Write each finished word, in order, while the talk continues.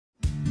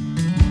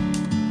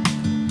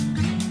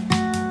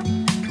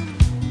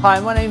Hi,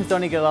 my name is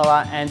Donny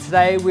Galella, and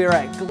today we're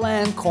at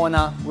Glam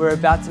Corner. We're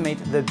about to meet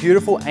the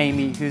beautiful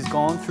Amee, who's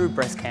gone through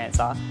breast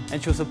cancer,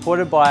 and she was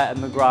supported by a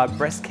McGrath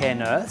Breast Care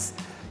Nurse.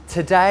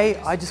 Today,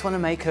 I just want to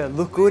make her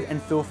look good and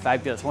feel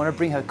fabulous. I want to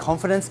bring her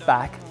confidence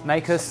back,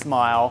 make her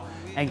smile,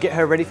 and get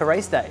her ready for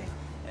race day.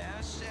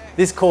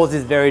 This cause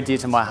is very dear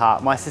to my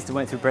heart. My sister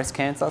went through breast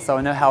cancer, so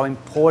I know how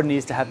important it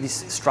is to have this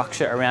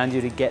structure around you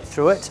to get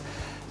through it.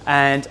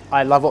 And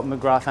I love what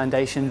McGrath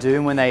Foundation do.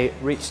 And when they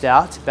reached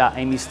out about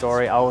Amee's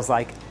story, I was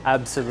like,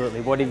 absolutely,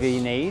 whatever you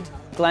need.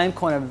 Glam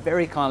Corner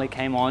very kindly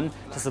came on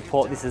to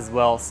support this as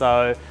well.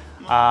 So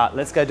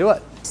let's go do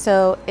it.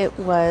 So it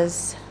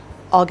was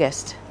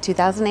August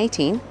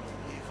 2018.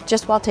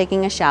 Just while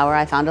taking a shower,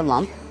 I found a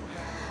lump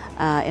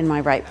in my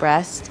right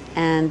breast.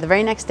 And the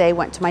very next day,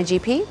 went to my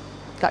GP,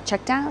 got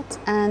checked out,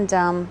 and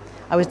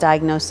I was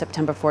diagnosed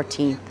September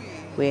 14th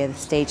with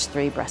stage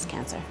 3 breast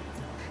cancer.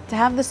 To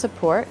have the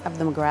support of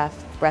the McGrath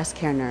Breast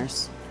Care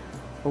Nurse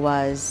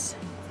was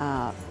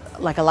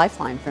like a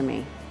lifeline for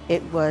me.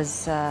 It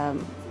was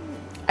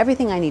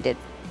everything I needed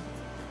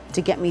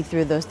to get me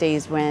through those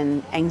days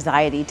when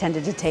anxiety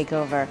tended to take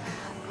over.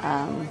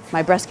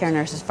 My breast care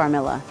nurse is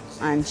Farmilla,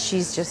 and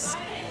she's just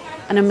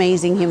an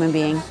amazing human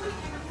being,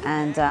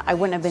 and I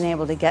wouldn't have been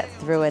able to get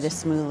through it as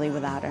smoothly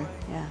without her.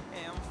 Yeah.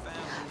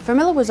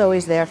 Farmilla was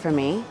always there for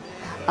me.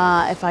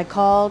 If I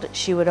called,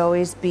 she would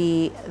always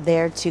be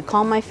there to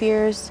calm my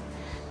fears,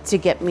 to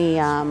get me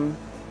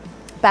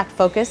back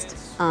focused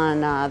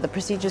on the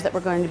procedures that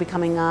were going to be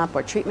coming up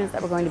or treatments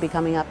that were going to be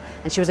coming up.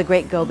 And she was a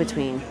great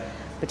go-between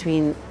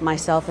between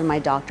myself and my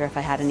doctor if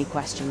I had any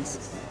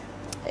questions.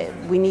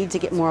 We need to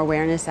get more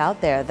awareness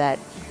out there that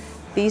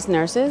these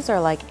nurses are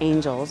like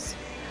angels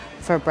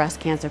for breast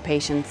cancer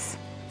patients.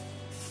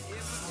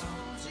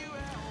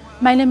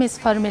 My name is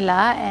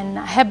Farmilla, and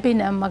I have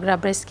been a McGrath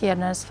Breast Care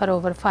Nurse for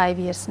over 5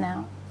 years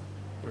now.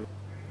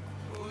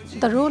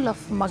 The role of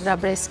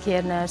McGrath Breast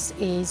Care Nurse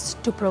is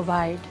to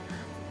provide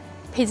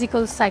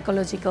physical,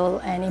 psychological,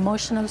 and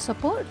emotional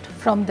support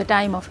from the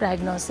time of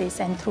diagnosis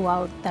and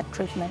throughout that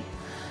treatment.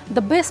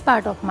 The best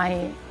part of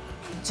my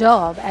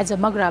job as a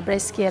McGrath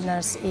Breast Care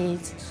Nurse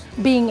is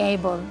being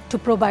able to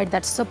provide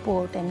that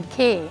support and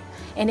care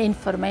and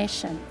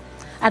information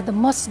at the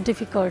most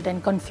difficult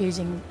and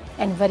confusing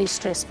and very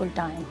stressful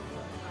time.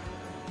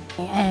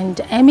 And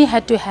Amee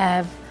had to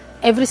have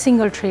every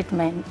single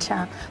treatment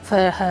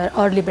for her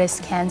early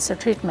breast cancer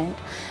treatment.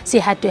 She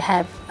had to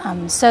have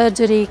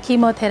surgery,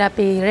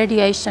 chemotherapy,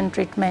 radiation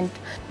treatment.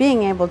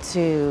 Being able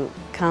to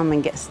come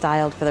and get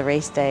styled for the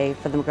race day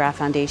for the McGrath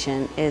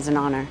Foundation is an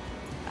honor.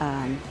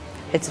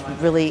 It's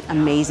really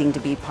amazing to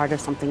be part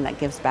of something that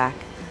gives back.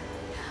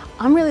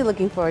 I'm really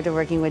looking forward to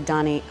working with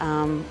Donny.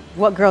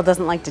 What girl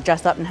doesn't like to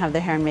dress up and have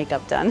their hair and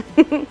makeup done?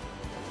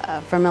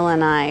 Farmilla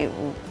and I,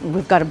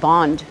 we've got a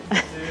bond.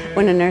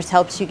 When a nurse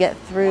helps you get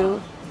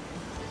through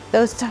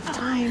those tough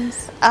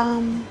times,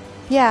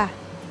 yeah.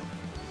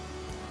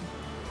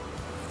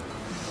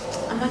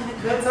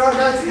 That's all right,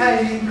 that's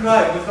okay, you can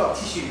cry. We've got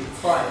tissue, it's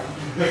fine.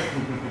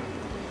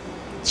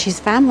 She's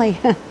family.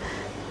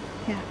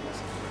 Yeah.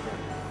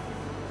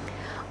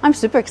 I'm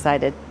super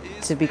excited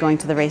to be going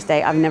to the race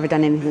day. I've never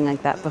done anything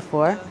like that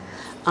before.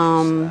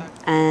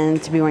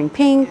 And to be wearing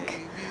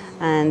pink,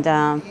 and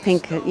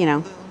pink, you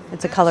know,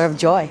 it's a color of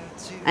joy.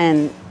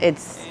 And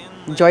it's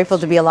joyful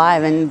to be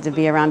alive and to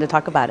be around to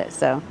talk about it,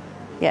 so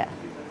yeah.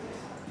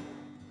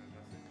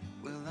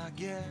 Well, I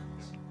guess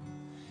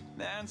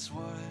that's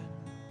what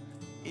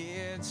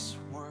it's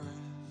worth.